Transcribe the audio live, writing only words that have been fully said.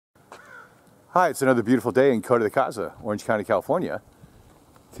Hi, it's another beautiful day in Coto de Caza, Orange County, California.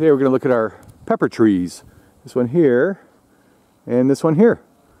 Today we're going to look at our pepper trees. This one here and this one here.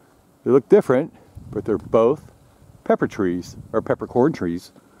 They look different, but they're both pepper trees, or peppercorn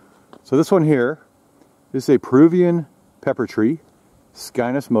trees. So this one here is a Peruvian Peppertree,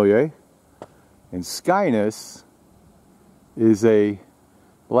 Schinus Molle. And Schinus is a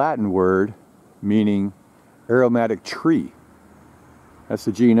Latin word meaning aromatic tree. That's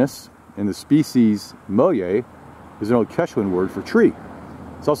the genus. And the species Molle is an old Quechuan word for tree.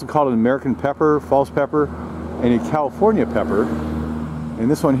 It's also called an American pepper, false pepper, and a California pepper.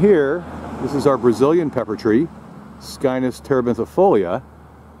 And this one here, this is our Brazilian Peppertree, Schinus terebinthifolia.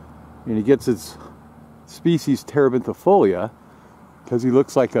 And he gets its species terebinthifolia because he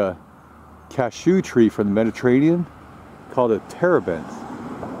looks like a cashew tree from the Mediterranean called a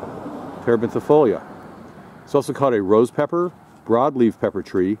terebinthifolia. It's also called a rose pepper, broadleaf pepper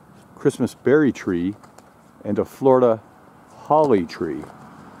tree, Christmas berry tree, and a Florida holly tree.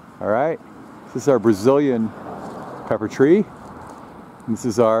 All right, this is our Brazilian pepper tree. This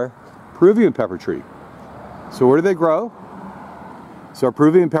is our Peruvian pepper tree. So where do they grow? So our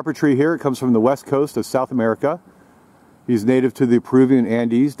Peruvian pepper tree here, it comes from the west coast of South America. He's native to the Peruvian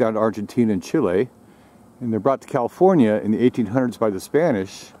Andes down to Argentina and Chile. And they're brought to California in the 1800s by the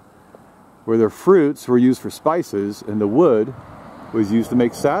Spanish, where their fruits were used for spices and the wood was used to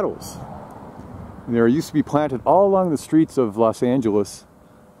make saddles. And they used to be planted all along the streets of Los Angeles,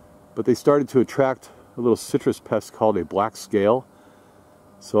 but they started to attract a little citrus pest called a black scale.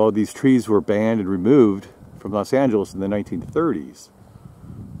 So all these trees were banned and removed from Los Angeles in the 1930s.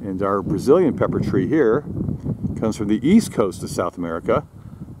 And our Brazilian pepper tree here comes from the east coast of South America,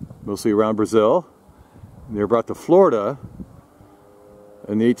 mostly around Brazil. And they were brought to Florida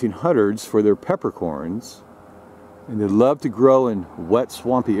in the 1800s for their peppercorns. And they love to grow in wet,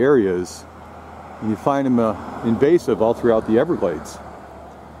 swampy areas. And you find them invasive all throughout the Everglades.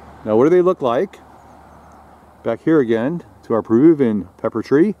 Now, what do they look like? Back here again to our Peruvian pepper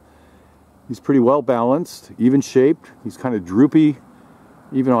tree. He's pretty well balanced, even shaped. He's kind of droopy,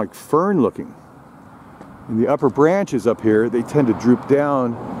 even like fern looking. And the upper branches up here, they tend to droop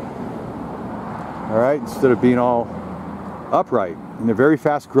down, all right, instead of being all upright. And they're very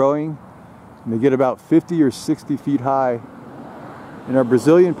fast growing. And they get about 50 or 60 feet high. In our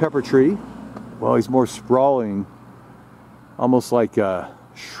Brazilian pepper tree, well, he's more sprawling, almost like a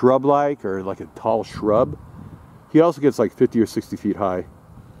shrub-like, or like a tall shrub. He also gets like 50 or 60 feet high.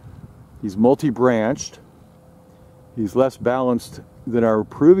 He's multi-branched. He's less balanced than our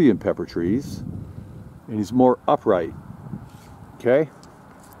Peruvian pepper trees, and he's more upright. Okay?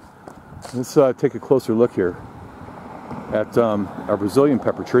 Let's take a closer look here at our Brazilian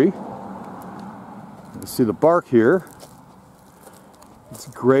pepper tree. You see the bark here. It's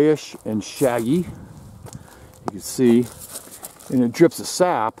grayish and shaggy. You can see, and it drips of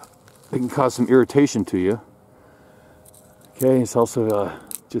sap. It can cause some irritation to you. Okay, it's also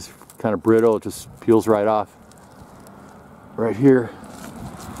just kind of brittle. It just peels right off. Right here,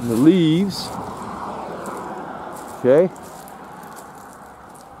 and the leaves. Okay,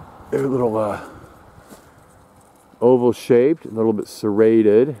 they're a little oval shaped, a little bit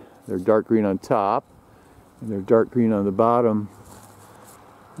serrated. They're dark green on top, and they're dark green on the bottom,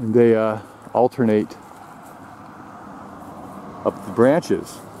 and they alternate up the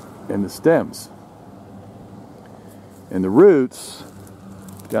branches and the stems. And the roots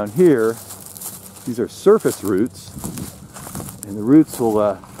down here, these are surface roots, and the roots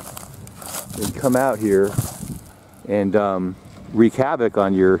will then come out here and wreak havoc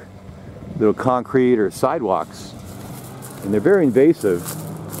on your little concrete or sidewalks. And they're very invasive.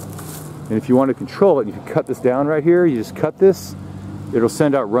 And if you want to control it, you can cut this down right here. You just cut this. It'll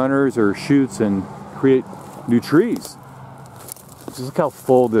send out runners or shoots and create new trees. Just look how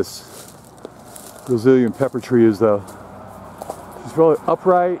full this Brazilian pepper tree is, though. He's really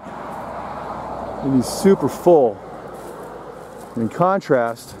upright, and he's super full. And in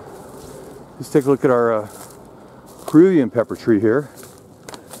contrast, let's take a look at our Peruvian pepper tree here.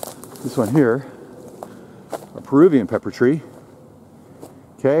 This one here, a Peruvian pepper tree.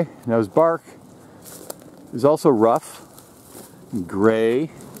 Okay, now his bark is also rough, and gray,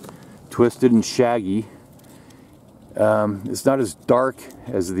 twisted and shaggy. It's not as dark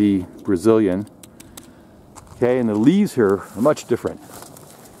as the Brazilian. Okay, and the leaves here are much different.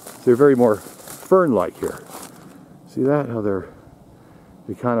 They're very more fern-like here. See that? How they're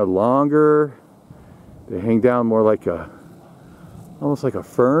kind of longer. They hang down more like almost like a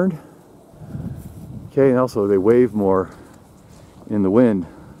fern. Okay, and also they wave more in the wind.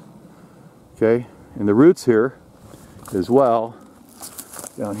 Okay, and the roots here as well,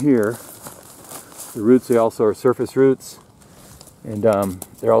 down here, The roots, they also are surface roots, and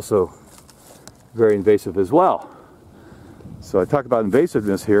they're also very invasive as well. So I talk about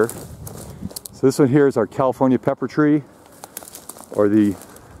invasiveness here. So this one here is our California Peppertree, or the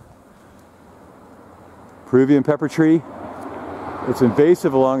Peruvian Peppertree. It's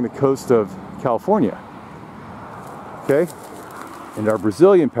invasive along the coast of California. Okay? And our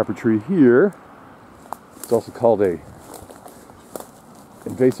Brazilian Peppertree here, it's also called a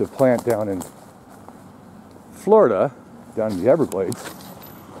invasive plant down in Florida, down in the Everglades.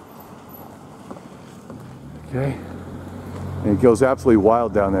 Okay? And it goes absolutely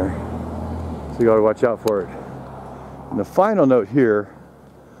wild down there. So you gotta watch out for it. And the final note here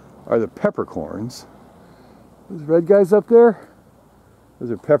are the peppercorns. Those red guys up there,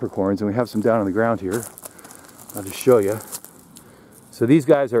 those are peppercorns, and we have some down on the ground here. I'll just show you. So these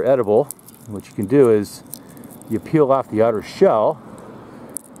guys are edible. What you can do is you peel off the outer shell,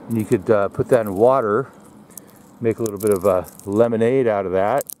 and you could put that in water, make a little bit of a lemonade out of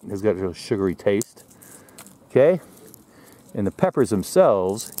that. It's got a real sugary taste. Okay? And the peppers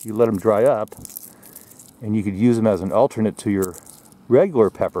themselves, you let them dry up, and you could use them as an alternate to your regular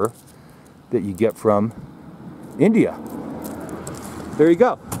pepper that you get from India. There you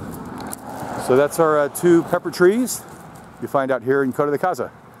go. So that's our 2 pepper trees you find out here in Coto de Caza.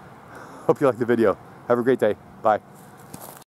 Hope you liked the video. Have a great day. Bye.